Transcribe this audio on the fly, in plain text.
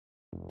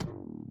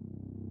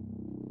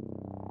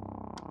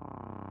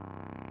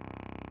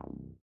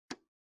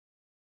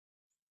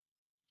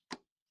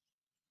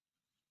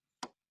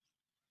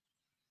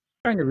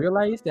Starting to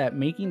realize that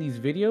making these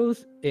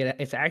videos,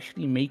 it's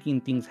actually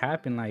making things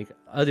happen, like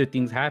other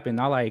things happen.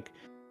 Not like,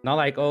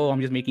 oh,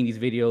 I'm just making these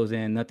videos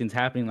and nothing's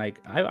happening. Like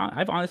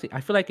I've honestly,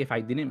 I feel like if I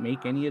didn't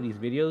make any of these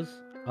videos,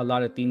 a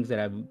lot of things that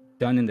I've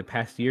done in the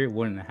past year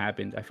wouldn't have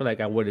happened. I feel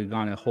like I would have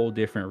gone a whole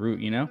different route,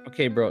 you know?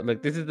 Okay, bro,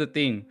 like this is the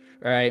thing,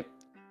 all right?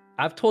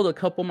 I've told a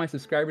couple of my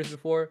subscribers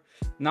before,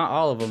 not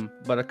all of them,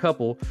 but a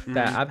couple,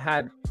 that Mm-hmm. I've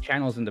had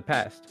channels in the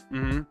past.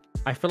 Mm-hmm.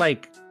 I feel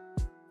like,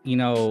 you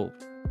know,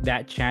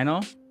 that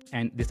channel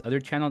and this other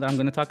channel that I'm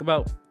going to talk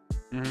about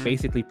Mm-hmm.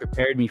 basically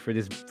prepared me for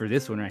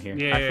this one right here.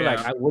 I feel like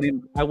Yeah.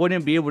 I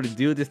wouldn't be able to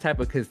do this type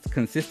of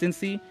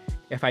consistency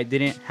if I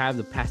didn't have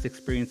the past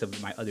experience of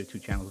my other two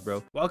channels,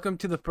 bro. Welcome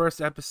to the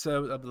first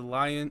episode of the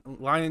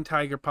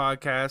Lion&Tiger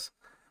podcast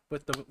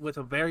with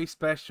a very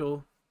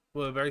special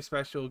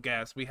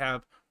guest. We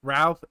have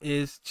Ralph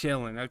is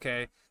chilling.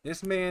 Okay,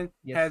 this man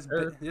Yes, has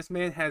sir.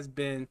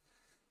 been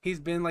he's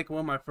been like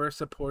one of my first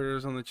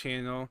supporters on the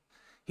channel.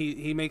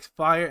 He makes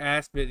fire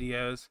ass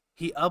videos.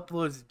 He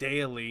uploads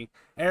daily.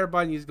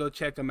 Everybody needs to go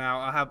check him out.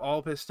 I'll have all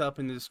of his stuff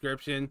in the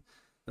description.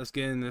 Let's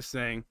get in this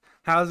thing.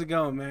 How's it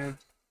going, man?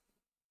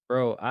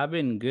 Bro, I've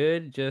been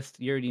good. Just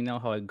you already know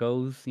how it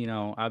goes.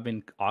 I've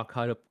been all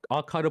caught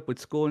up with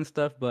school and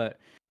stuff, but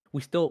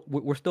we're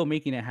still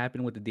making it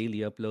happen with the daily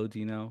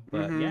uploads.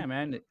 But Mm-hmm. yeah,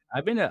 man,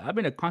 I've been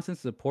a constant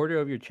supporter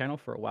of your channel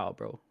for a while,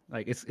 bro.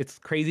 Like it's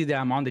crazy that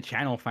I'm on the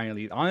channel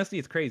finally. Honestly,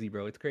 it's crazy,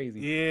 bro. It's crazy.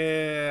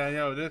 Yeah, I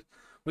know this.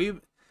 We,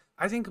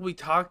 I think we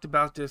talked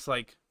about this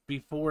like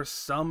before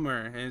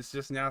summer, and it's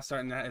just now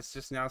starting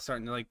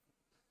to like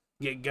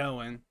get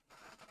going.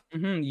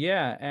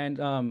 Yeah, and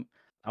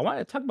I wanted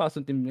to talk about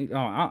something.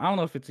 I don't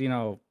know if it's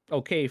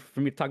okay for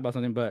me to talk about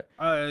something, but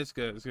Oh, it's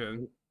good. It's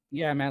good.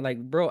 yeah, man, like,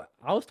 bro,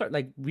 I'll start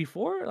like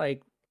before,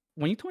 like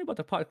when you told me about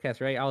the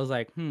podcast, right? I was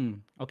like,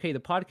 okay, the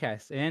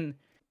podcast, and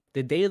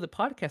the day of the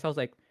podcast, I was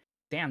like,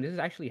 damn, this is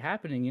actually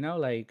happening,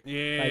 like I'm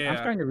Yeah.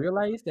 starting to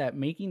realize that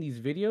making these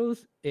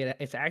videos,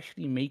 it's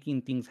actually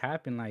making things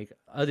happen, like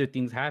other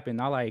things happen,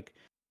 not like,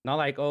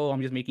 oh,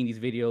 I'm just making these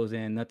videos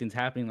and nothing's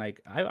happening. Like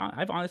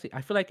I've honestly,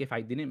 I feel like if I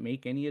didn't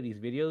make any of these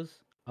videos,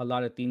 a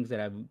lot of things that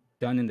I've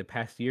done in the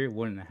past year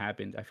wouldn't have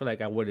happened. I feel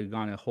like I would have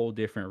gone a whole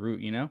different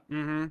route, you know?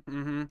 Mm-hmm.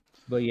 Mm-hmm.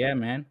 But yeah,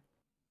 man,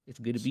 it's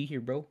good to be here,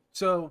 bro.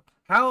 So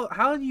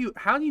how do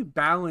you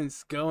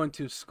balance going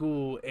to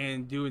school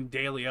and doing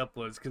daily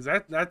uploads? Because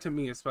that to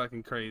me is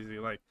fucking crazy.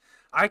 Like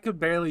I could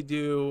barely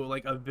do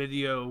like a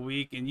video a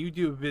week, and you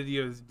do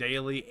videos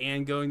daily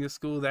and going to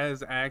school. That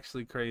is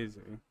actually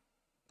crazy.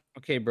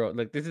 Okay, bro.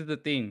 Like this is the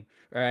thing,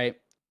 all right?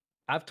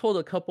 I've told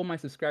a couple of my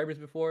subscribers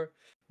before,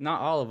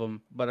 not all of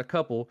them, but a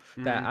couple,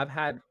 that Mm-hmm. I've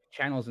had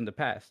channels in the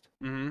past.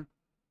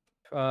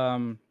 Mm-hmm.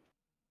 Um,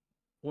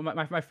 well,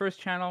 my first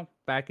channel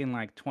back in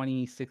like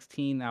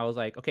 2016, I was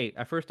like, okay,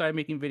 I first started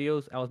making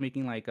videos. I was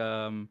making like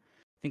I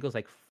think it was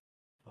like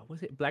what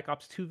was it? Black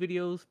Ops 2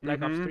 videos,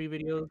 Black Ops Mm-hmm. 3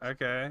 videos.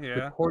 Okay.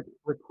 Yeah.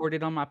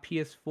 Recorded on my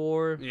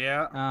PS4.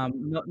 Yeah.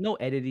 No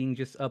editing,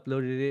 just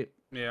uploaded it.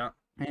 Yeah.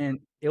 And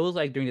it was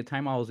like during the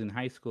time I was in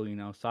high school,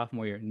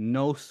 sophomore year,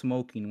 no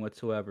smoking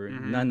whatsoever,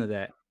 Mm-hmm. none of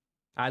that.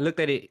 I looked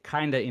at it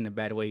kind of in a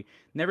bad way.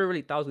 Never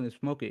really thought I was gonna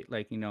smoke it,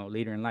 like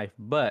later in life.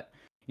 But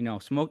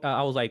smoke.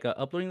 I was like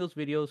uploading those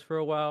videos for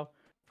a while,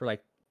 for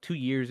like 2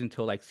 years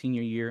until like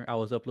senior year. I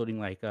was uploading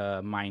like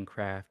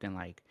Minecraft and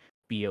like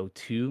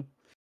BO2,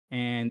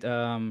 and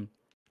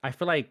I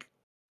feel like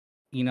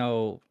you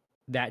know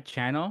that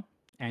channel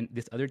and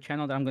this other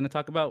channel that I'm gonna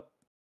talk about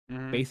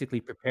Mm-hmm. basically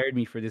prepared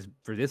me for this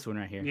one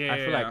right here. I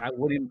feel like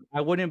Yeah.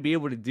 I wouldn't be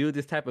able to do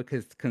this type of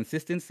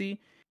consistency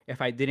if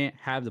I didn't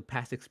have the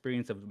past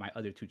experience of my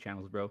other two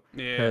channels, bro.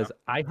 Yeah. Because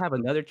I have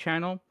another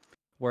channel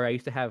where I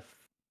used to have,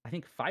 I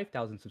think,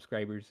 5,000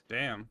 subscribers,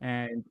 Damn.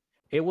 and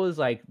it was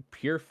like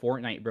pure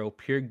Fortnite, bro,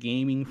 pure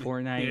gaming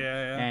Fortnite.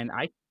 Yeah. And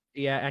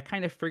yeah, I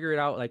kind of figured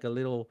out like a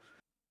little,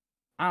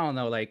 I don't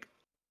know, like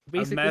A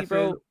basically, method.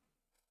 bro,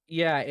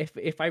 yeah,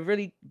 if I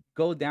really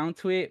go down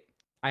to it,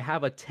 I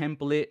have a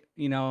template,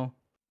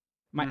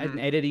 my an Mm-hmm.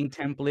 editing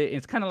template.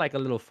 It's kind of like a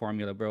little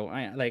formula, bro.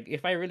 Like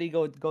if I really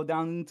go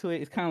down into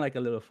it, it's kind of like a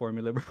little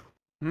formula,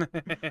 bro.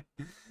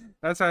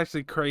 That's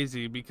actually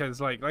crazy because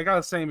like I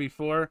was saying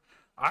before,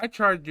 I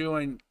tried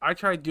doing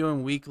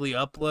weekly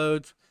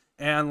uploads,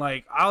 and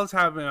like I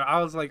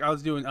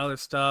was doing other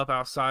stuff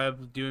outside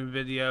of doing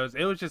videos.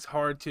 It was just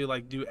hard to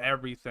like do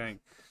everything.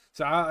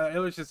 So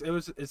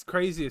it's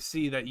crazy to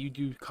see that you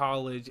do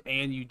college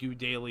and you do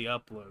daily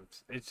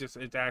uploads.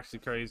 It's actually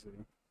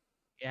crazy.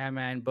 Yeah,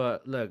 man.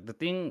 But look, the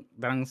thing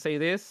that I'm gonna say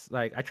this,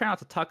 like, I try not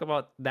to talk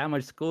about that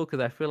much school because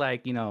I feel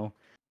like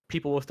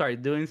people will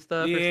start doing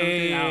stuff or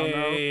something. I don't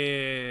know.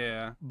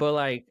 Yeah. But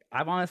like,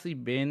 I've honestly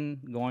been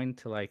going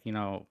to like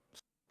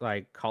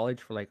like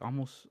college for like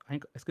almost, I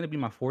think it's gonna be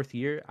my fourth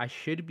year. I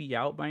should be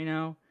out by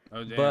now,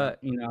 Oh damn. but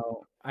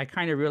I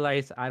kind of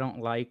realized I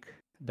don't like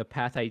the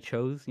path I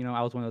chose.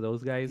 I was one of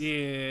those guys.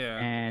 Yeah.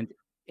 And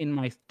in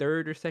my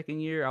third or second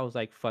year, I was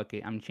like, "Fuck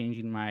it, I'm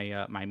changing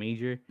my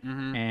major,"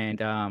 Mhm.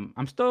 and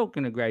I'm still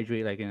gonna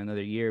graduate like in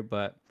another year.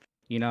 But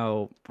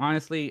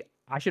honestly,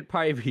 I should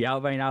probably be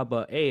out by now,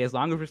 but hey, as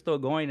long as we're still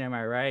going, am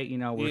I right?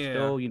 We're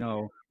Yeah,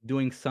 still,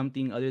 doing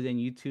something other than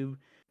YouTube.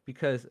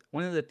 Because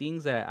one of the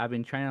things that I've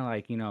been trying to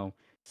like,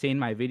 say in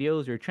my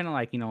videos, or trying to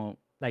like,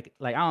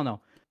 like I don't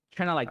know,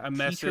 trying to like a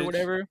teach or message.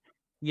 whatever.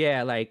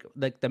 Yeah, like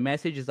the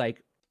message is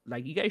like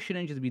you guys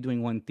shouldn't just be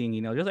doing one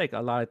thing, There's like a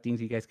lot of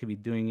things you guys could be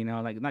doing,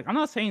 Like I'm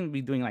not saying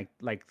be doing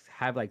like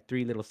have like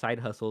three little side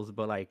hustles,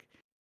 but like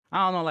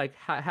I don't know, like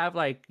have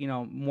like,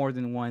 more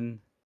than one.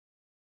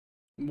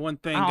 One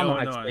thing I don't know how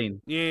to going on.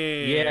 explain.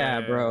 Yeah,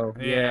 Yeah, bro.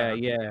 Yeah,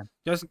 yeah. yeah.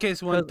 Just in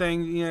case one Cause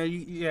thing, yeah,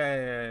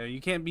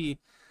 you can't be.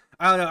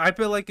 I don't know. I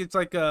feel like it's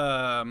like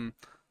I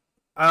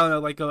don't know,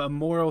 like a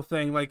moral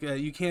thing. Like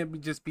you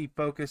can't just be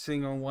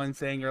focusing on one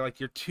thing, or like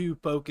you're too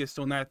focused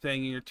on that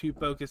thing, and you're too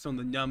focused on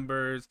the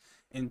numbers,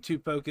 and too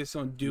focused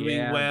on doing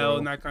yeah, well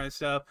and bro. that kind of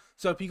stuff.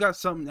 So if you got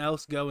something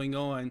else going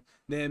on,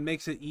 then it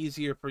makes it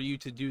easier for you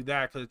to do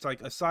that because it's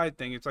like a side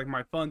thing. It's like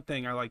my fun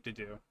thing I like to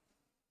do.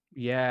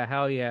 Yeah,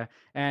 hell yeah.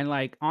 And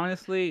like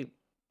honestly,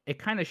 it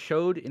kind of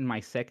showed in my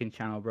second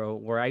channel, bro,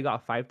 where I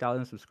got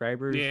 5,000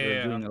 subscribers for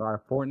Yeah. doing a lot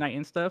of Fortnite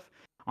and stuff.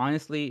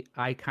 Honestly,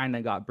 I kind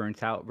of got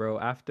burnt out, bro.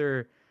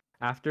 After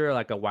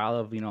like a while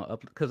of,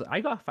 up cuz I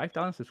got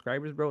 5,000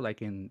 subscribers, bro,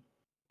 like in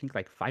I think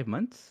like 5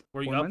 months,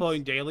 Were you 4 uploading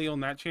months. daily on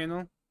that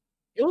channel?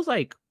 It was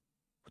like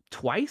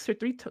twice or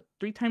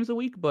three times a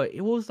week, but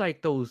it was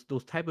like those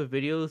type of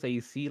videos that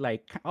you see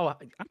like, oh,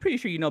 I'm pretty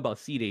sure you know about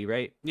C-Day,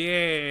 right?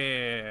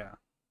 Yeah.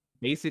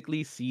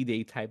 Basically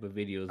C-Day type of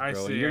videos, I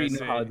bro. And you see. I already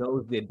know how see.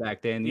 those did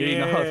back then. You already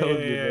know how Yeah. those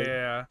did, right?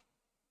 Yeah.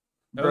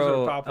 Those are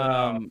Bro, popping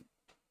off.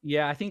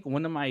 yeah, I think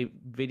one of my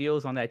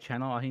videos on that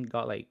channel, I think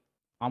got like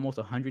almost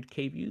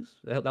 100K views.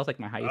 That was like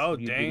my highest Oh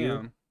viewed video.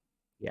 damn.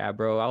 Yeah,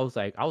 bro. I was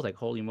like,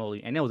 holy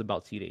moly. And it was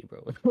about C-Day,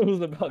 bro. It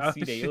was about Oh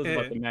C-Day. It was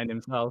about shit. the man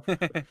himself.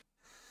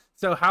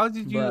 So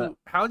But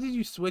how did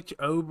you switch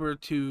over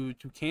to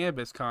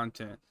cannabis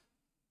content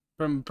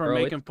from bro,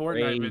 it's making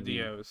Fortnite crazy.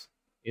 videos?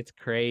 It's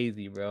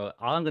crazy, bro.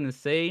 All I'm gonna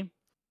say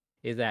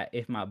is that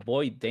if my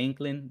boy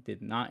Danklin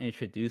did not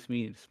introduce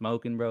me to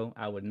smoking, bro,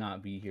 I would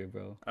not be here,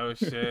 bro. Oh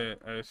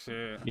shit. Oh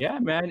shit. Yeah,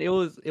 man, it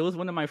was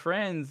one of my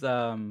friends.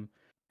 I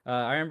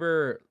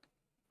remember.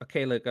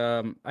 Okay, look,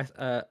 how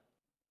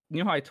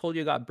I told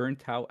you I got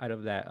burnt out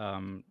of Fortnite that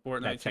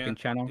channel. second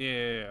channel.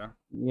 Yeah.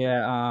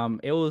 Yeah,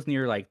 it was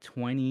near like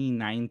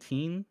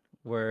 2019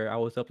 where I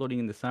was uploading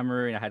in the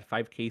summer and I had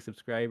 5K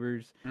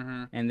subscribers,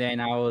 Mhm. and then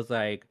I was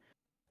like,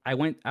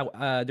 during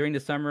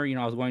the summer,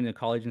 I was going to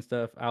college and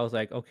stuff. I was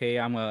like, okay,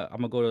 I'm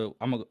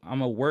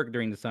a work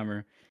during the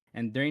summer,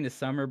 and during the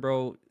summer,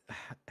 bro,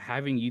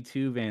 having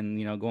YouTube and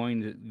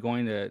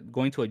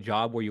going to a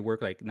job where you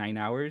work like 9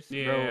 hours, bro.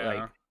 Yeah.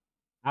 Like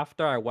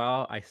after a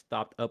while, I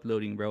stopped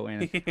uploading, bro,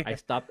 and I Yeah.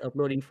 stopped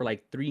uploading for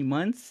like 3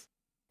 months,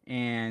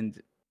 and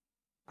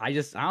I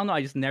don't know,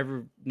 I just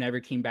never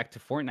came back to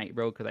Fortnite,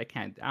 bro, because I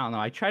don't know.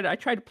 I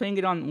tried playing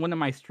it on one of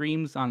my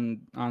streams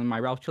on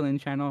my RalphChillin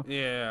channel, but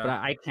Yeah.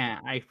 I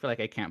can't. I feel like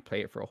I can't play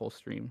it for a whole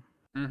stream.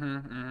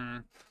 Mhm.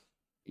 Mhm.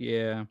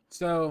 Yeah,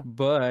 So,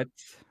 but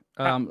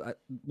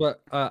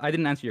ha- I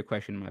didn't answer your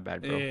question. My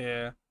bad, bro.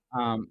 yeah.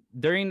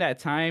 During that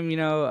time,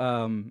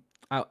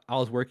 I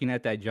was working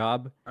at that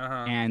job,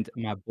 Uh-huh. and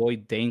my boy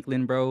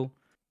Danklin, bro,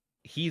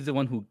 he's the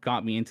one who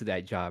got me into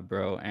that job,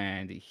 bro.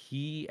 And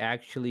he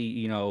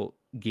actually,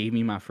 gave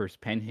me my first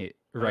pen hit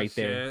Oh right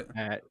there.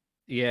 shit.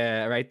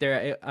 Yeah, right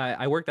there.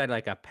 I worked at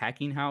like a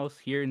packing house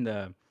here in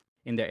the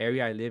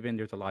area I live in.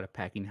 There's a lot of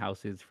packing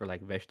houses for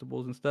like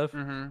vegetables and stuff.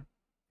 Mhm.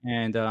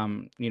 And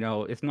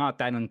it's not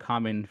that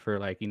uncommon for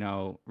like,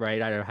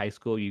 right out of high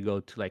school, you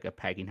go to like a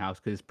packing house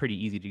because it's pretty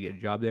easy to get a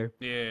job there.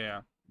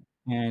 Yeah.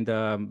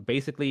 And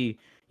basically,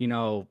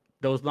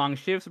 those long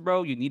shifts,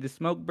 bro, you need a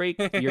smoke break.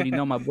 You already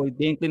know my boy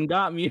Dinklin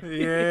got me.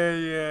 Yeah,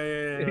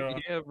 yeah, yeah.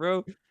 Yeah,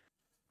 bro.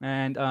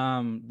 And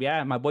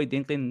yeah, my boy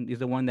Dinklin is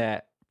the one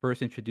that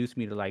first introduced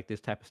me to like this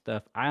type of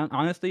stuff. I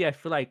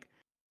feel like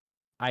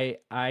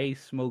I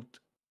smoked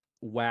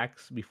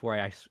wax before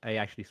I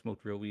actually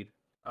smoked real weed.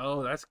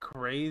 Oh, that's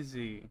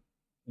crazy.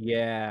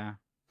 Yeah,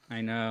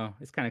 I know.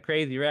 It's kind of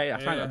crazy, right?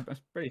 Yeah. I'm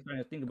pretty trying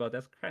to think about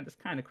that's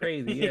kind of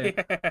crazy. Yeah.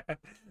 Yeah.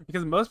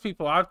 Because most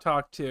people I've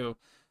talked to,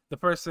 the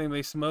first thing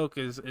they smoke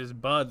is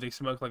bud. They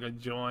smoke like a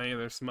joint.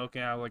 They're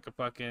smoking out like a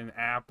fucking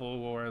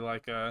apple or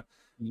like a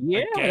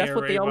Yeah, that's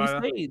what they Gatorade always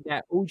bottle. say.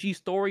 That OG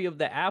story of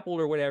the Apple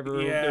or whatever,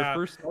 their Yeah.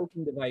 first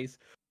smoking device.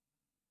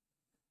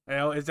 You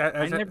know,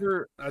 I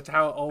never, that's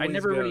how it I always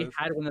never really goes.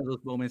 had one of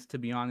those moments, to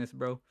be honest,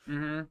 bro.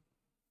 Mhm.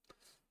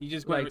 You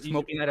just go Like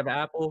smoking out of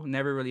Apple,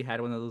 never really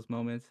had one of those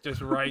moments.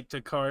 just right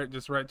to cart,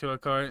 just right to a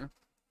cart.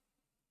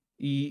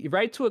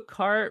 Right to a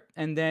cart,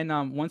 and then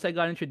once I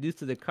got introduced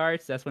to the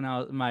carts, that's when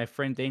my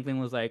friend Danklin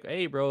was like,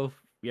 "Hey, bro, if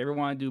you ever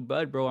want to do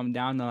bud, bro, I'm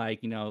down to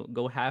like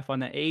go half on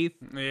the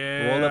eighth,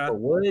 roll up a Yeah.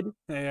 wood."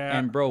 Yeah.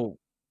 And bro,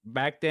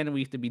 back then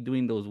we used to be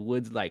doing those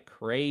woods like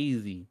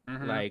crazy.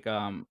 Mhm.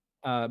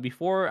 Like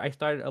before I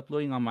started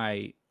uploading on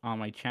my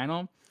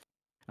channel,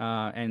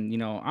 and I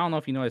don't know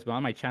if you noticed, but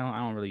on my channel I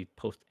don't really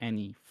post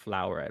any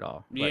flower at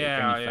all, like any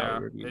Yeah, flower yeah.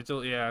 review.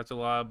 It's a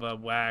lot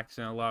of wax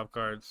and a lot of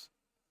cards.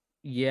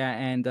 Yeah,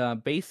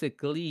 and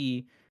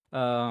basically,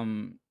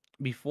 um,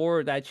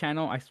 before that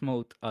channel, I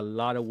smoked a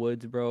lot of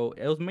woods, bro.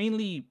 It was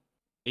mainly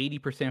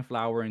 80%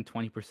 flour and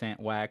 20%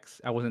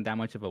 wax. I wasn't that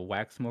much of a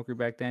wax smoker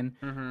back then.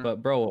 Mm-hmm.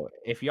 But bro,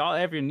 if y'all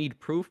ever need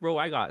proof, bro,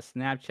 I got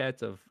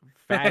Snapchats of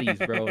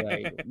fatties, bro.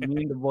 Like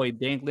me and the boy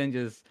Danklin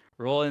just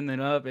rolling it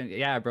up, and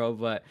yeah, bro.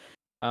 But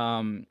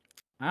um,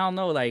 I don't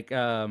know,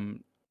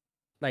 in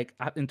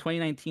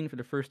 2019 for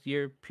the first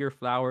year, pure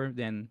flour.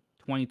 Then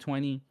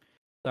 2020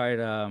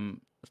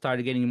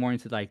 started getting more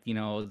into like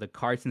the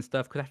carts and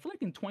stuff. Because I feel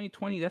like in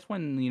 2020 that's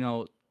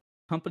when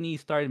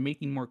companies started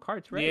making more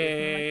carts, right, Yeah, or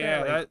something yeah,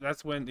 like that. yeah. Like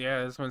That's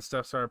when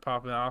stuff started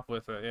popping off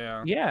with it.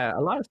 Yeah. yeah,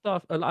 a lot of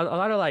stuff, a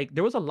lot of like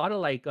there was a lot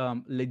of like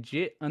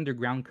legit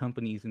underground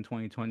companies in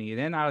 2020, and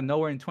then out of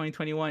nowhere in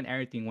 2021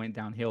 everything went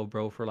downhill,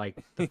 bro, for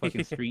like the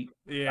fucking street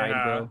side,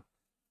 Yeah. bro.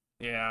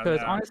 Yeah. Because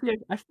No. honestly,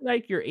 I feel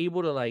like you're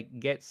able to like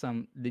get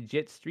some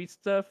legit street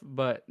stuff,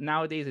 but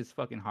nowadays it's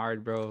fucking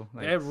hard, bro.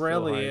 Like It so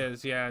really hard.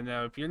 is. Yeah.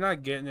 No. If you're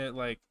not getting it,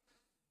 like,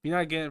 if you're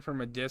not getting it from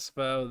a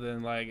dispo,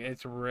 then like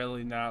it's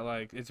really not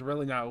like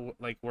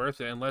worth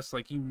it unless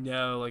like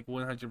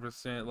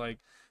 100% like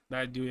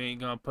that dude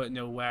ain't gonna put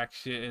no whack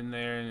shit in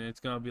there and it's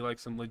gonna be like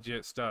some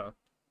legit stuff.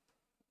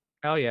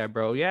 Hell yeah,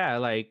 bro. Yeah,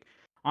 like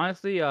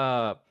honestly,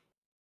 I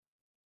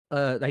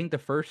think the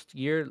first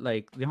year,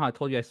 like how I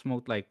told you, I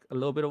smoked like a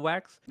little bit of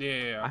wax.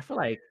 Yeah. I feel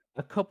like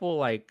a couple,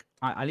 like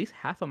at least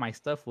half of my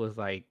stuff was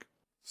like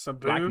Some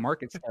black booth.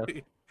 market stuff.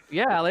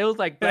 Yeah, like, it was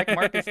like black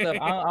market stuff.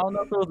 I don't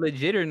know if it was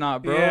legit or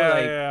not, bro. Yeah,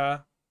 Like yeah.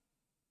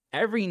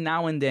 every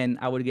now and then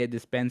I would get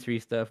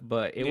dispensary stuff,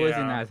 but it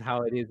wasn't Yeah. as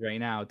how it is right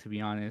now, to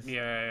be honest.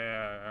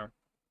 Yeah.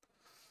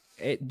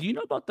 Do you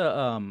know about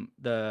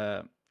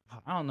the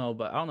I don't know,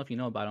 but I don't know if you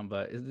know about them,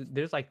 but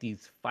there's like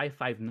these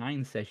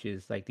 559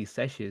 sessions, like these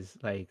sessions,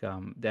 like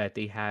that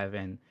they have,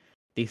 and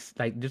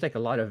like there's like a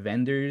lot of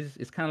vendors.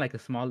 It's kind of like a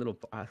small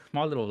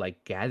little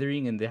like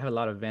gathering, and they have a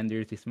lot of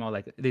vendors.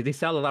 They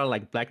sell a lot of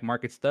like black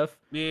market stuff,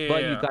 but you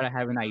Yeah. gotta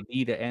have an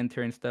ID to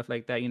enter and stuff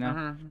like that, you know.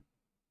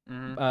 Mm-hmm.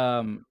 Mm-hmm.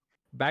 um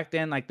Back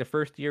then, like the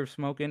first year of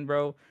smoking,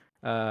 bro,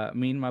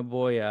 me and my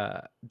boy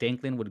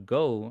Danklin would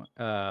go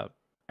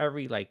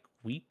every like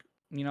week,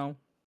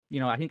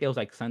 I think it was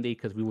like Sunday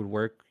because we would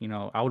work.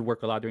 I would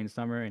work a lot during the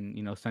summer,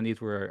 and Sundays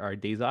were our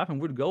days off, and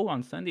we'd go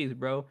on Sundays,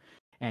 bro.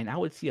 And I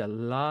would see a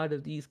lot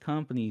of these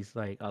companies,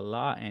 like a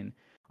lot. And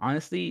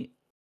honestly,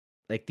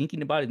 like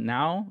thinking about it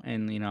now,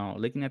 and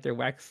looking at their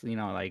wax,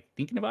 like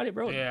thinking about it,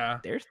 bro, Yeah.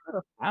 there's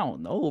stuff I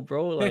don't know,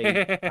 bro. Like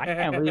I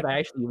can't believe I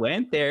actually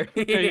went there.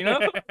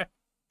 Yeah.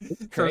 It's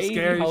Some crazy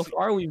scary how shit.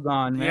 far we've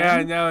gone, Yeah,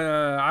 man. no,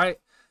 no, no.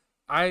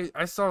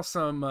 I saw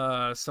some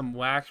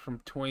wax from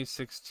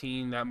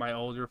 2016 that my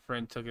older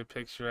friend took a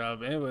picture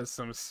of. It was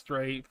some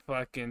straight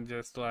fucking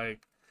just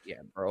like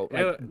Yeah, bro.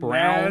 Like it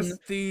brown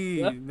nasty,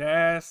 stuff.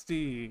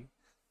 nasty.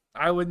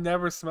 I would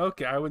never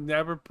smoke it. I would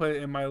never put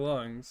it in my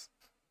lungs.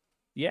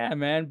 Yeah,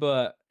 man.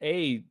 But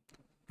hey,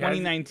 Yeah,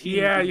 2019, you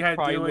you had to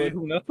probably do would. it.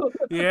 Who knows?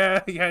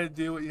 Yeah, you had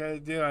to do what you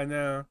had to do. I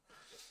know.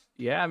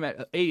 Yeah,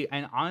 man. Hey,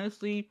 and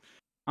honestly,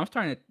 I'm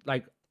starting to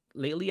like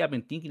lately. I've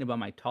been thinking about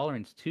my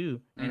tolerance too,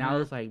 and I Mm-hmm.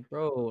 was like,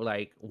 bro,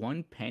 like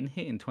one pen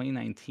hit in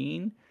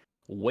 2019,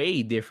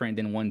 way different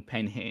than one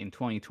pen hit in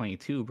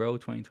 2022, bro.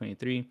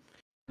 2023,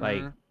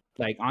 Mm-hmm.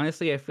 like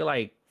honestly, I feel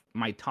like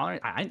my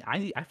tolerance.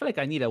 I feel like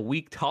I need a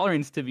weak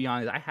tolerance, to be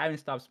honest. I haven't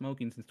stopped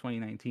smoking since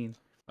 2019.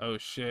 Oh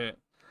shit.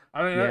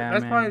 I mean Yeah,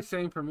 that's probably man. the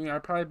same for me.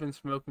 I've probably been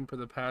smoking for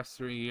the past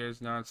 3 years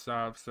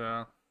nonstop.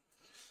 So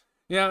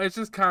yeah, it's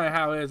just kind of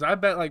how it is. I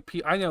bet like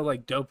I know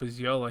like Dope as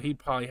Yola. He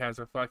probably has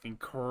a fucking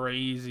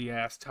crazy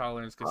ass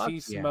tolerance because Fuck he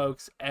yeah.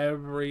 smokes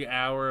every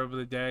hour of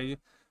the day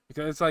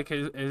because it's like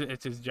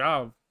it's his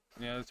job.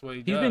 Yeah, that's what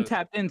he He's been does.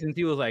 tapped in since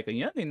he was like a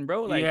youngin,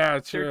 bro, like Yeah,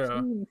 true.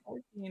 13,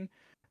 14.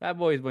 That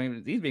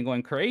he's been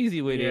going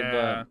crazy with it, but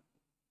Yeah,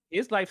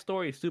 his life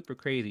story is super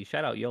crazy.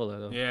 Shout out Yola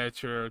though. yeah,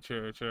 true.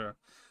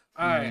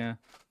 All right. Yeah.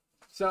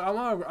 So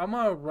I'm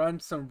gonna run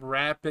some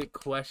rapid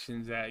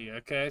questions at you.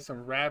 Okay,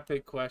 some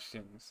rapid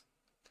questions.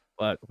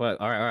 But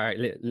all right.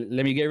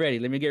 Let me get ready.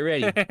 Let me get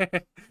ready.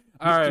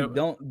 All right.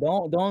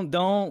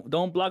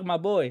 Don't block my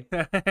boy.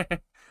 All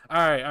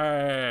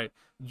right.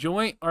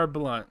 Joint or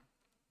blunt?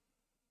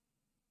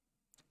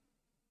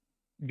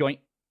 Joint.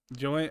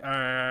 Joint. All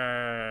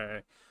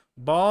right.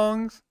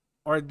 Bongs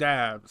or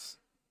dabs?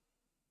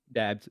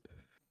 Dabs.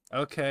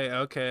 Okay.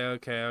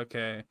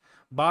 Not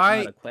Buy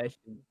a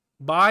question.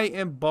 buy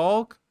in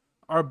bulk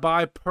or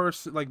buy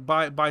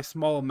buy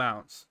small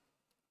amounts?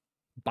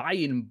 Buy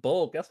in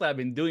bulk. That's what I've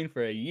been doing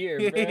for a year,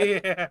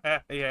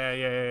 bruh.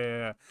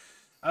 Yeah.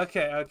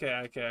 Okay.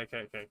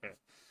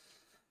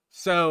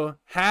 So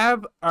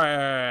have all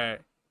right.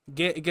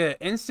 Get an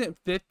instant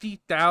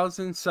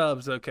 50,000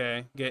 subs,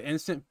 okay? Get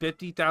instant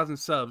 50,000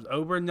 subs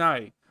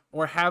overnight,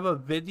 or have a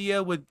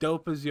video with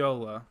Dope as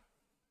Yola.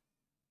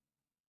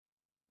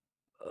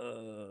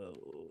 Uh,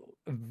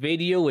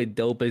 Video with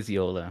Dope as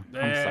Yola.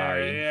 I'm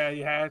sorry. Yeah,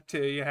 you have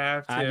to, you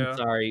have I'm to.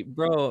 sorry,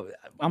 bro.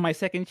 On my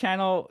second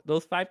channel,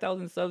 those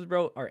 5,000 subs,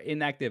 bro, are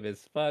inactive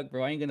as fuck,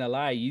 bro. I ain't gonna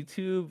lie.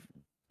 YouTube,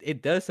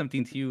 it does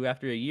something to you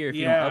after a year if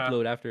you don't Yeah.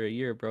 upload after a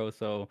year, bro.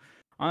 So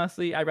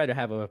honestly, I'd rather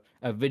have a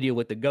video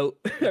with the goat.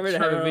 I'd rather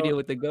have a video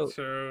with the goat.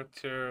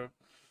 True.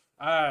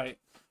 All right.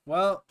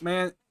 Well,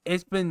 man,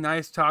 it's been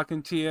nice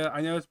talking to you.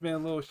 I know it's been a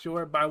little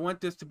short, but I want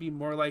this to be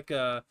more like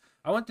a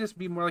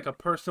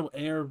personal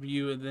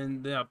interview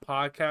than a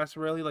podcast,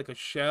 really, like a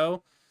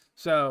show.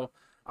 So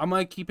I'm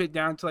gonna keep it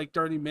down to like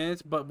 30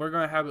 minutes, but we're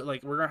gonna have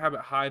it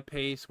high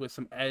pace with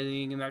some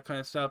editing and that kind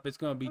of stuff. It's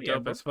gonna be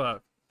dope as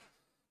fuck.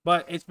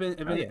 But it's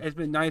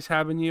been nice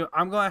having you.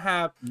 I'm gonna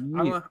have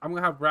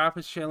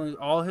RalphChillin,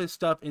 all his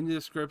stuff in the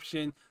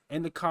description,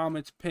 in the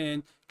comments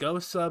pinned. Go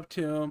sub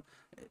to him.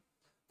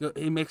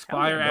 He makes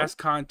fire ass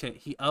content.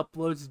 He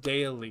uploads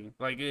daily.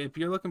 Like, if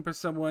you're looking for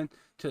someone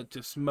to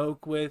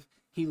smoke with,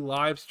 he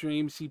live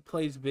streams, he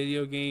plays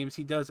video games,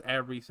 he does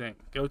everything.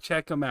 Go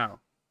check him out.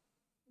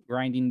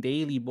 Grinding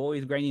daily,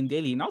 boys, grinding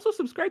daily. And also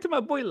subscribe to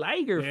my boy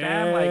Liger,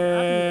 fam. Like,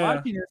 I've been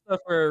watching this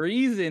stuff for a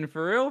reason,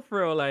 for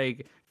real.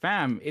 Like,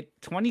 fam,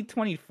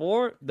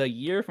 2024, the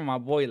year for my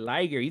boy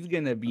Liger. He's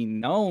gonna be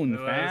known,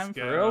 fam.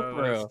 For real.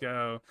 Let's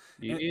go.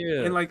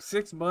 Yeah. In like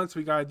 6 months,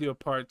 we gotta do a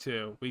part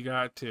 2. We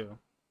got to.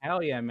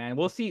 Hell yeah, man.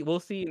 We'll see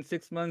in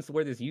 6 months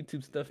where this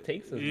YouTube stuff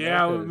takes us.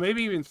 Yeah, well,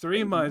 maybe even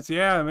 3 months.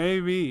 Yeah,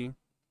 maybe.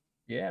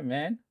 Yeah,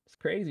 man. It's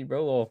crazy,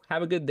 bro. Well,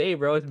 have a good day,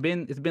 bro. It's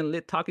been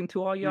lit talking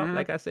to all y'all.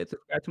 Like I said,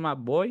 subscribe to my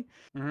boy.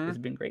 It's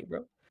been great,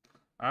 bro.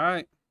 All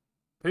right.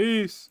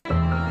 Peace.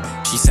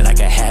 She said I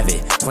could have it.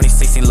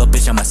 2016, little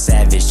bitch, I'm a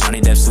savage. Johnny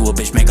Depp's to a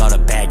bitch, make all the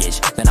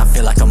baggage. Then I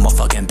feel like I'm a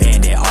fucking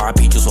bandit.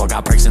 RIP, just walk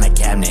out perks in the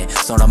cabinet.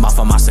 Sold them off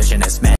on my session, that's mad.